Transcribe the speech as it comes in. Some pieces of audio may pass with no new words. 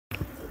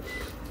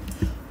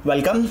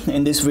Welcome.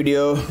 In this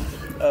video,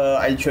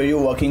 I'll show you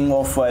working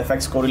of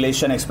FX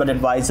correlation expert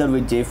advisor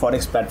with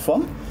Jforex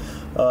platform.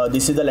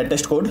 This is the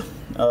latest code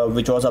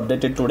which was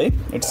updated today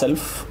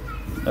itself.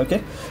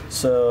 Okay,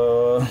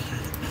 so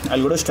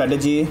I'll go to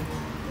strategy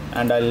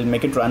and I'll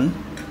make it run.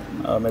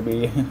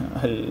 Maybe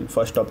I'll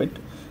first stop it,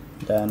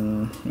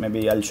 then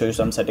maybe I'll show you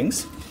some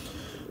settings.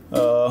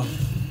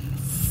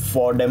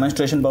 For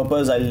demonstration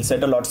purpose, I'll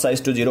set a lot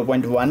size to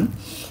 0.1,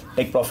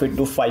 take profit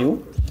to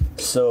 5.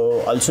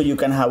 So also you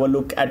can have a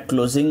look at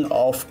closing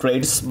of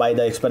trades by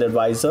the expert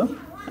advisor,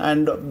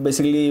 and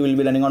basically we'll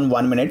be running on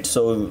 1 minute,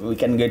 so we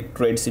can get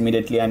trades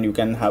immediately and you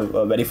can have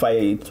verify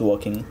it's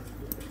working.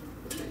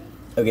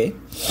 Okay,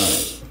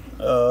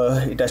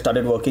 it has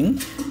started working.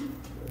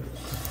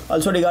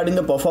 Also regarding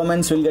the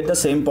performance, we'll get the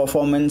same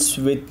performance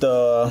with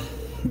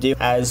J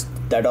as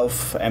that of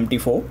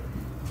MT4,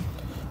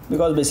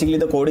 because basically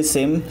the code is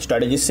same,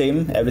 strategy is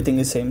same, everything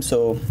is same,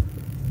 so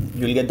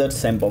you'll get the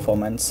same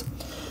performance.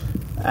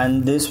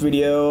 And this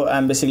video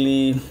I'm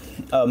basically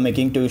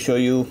making to show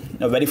you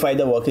verify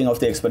the working of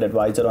the expert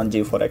advisor on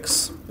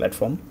Jforex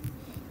platform.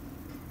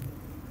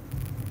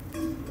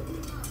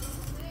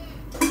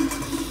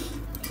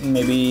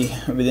 Maybe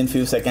within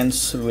few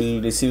seconds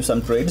we'll receive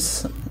some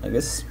trades, I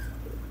guess.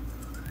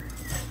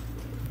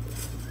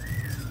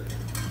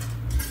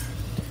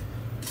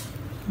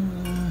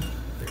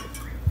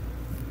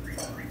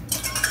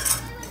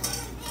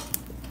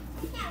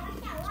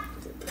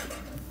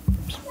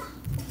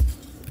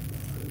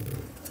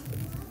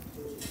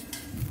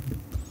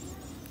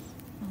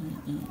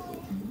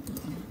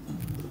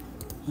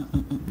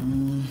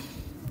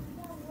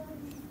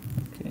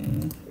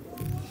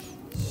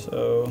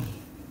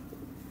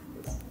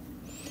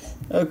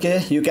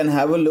 Okay, you can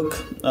have a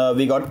look.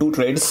 We got 2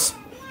 trades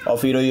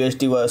of Euro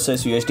USD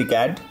versus USD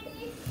CAD.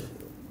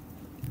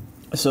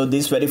 So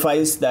this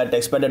verifies that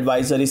expert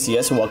advisor is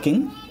yes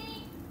working.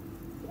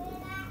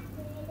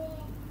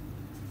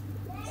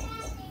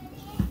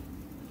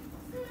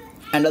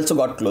 And also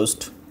got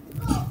closed.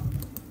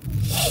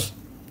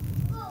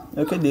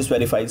 Okay, this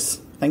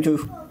verifies. Thank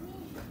you.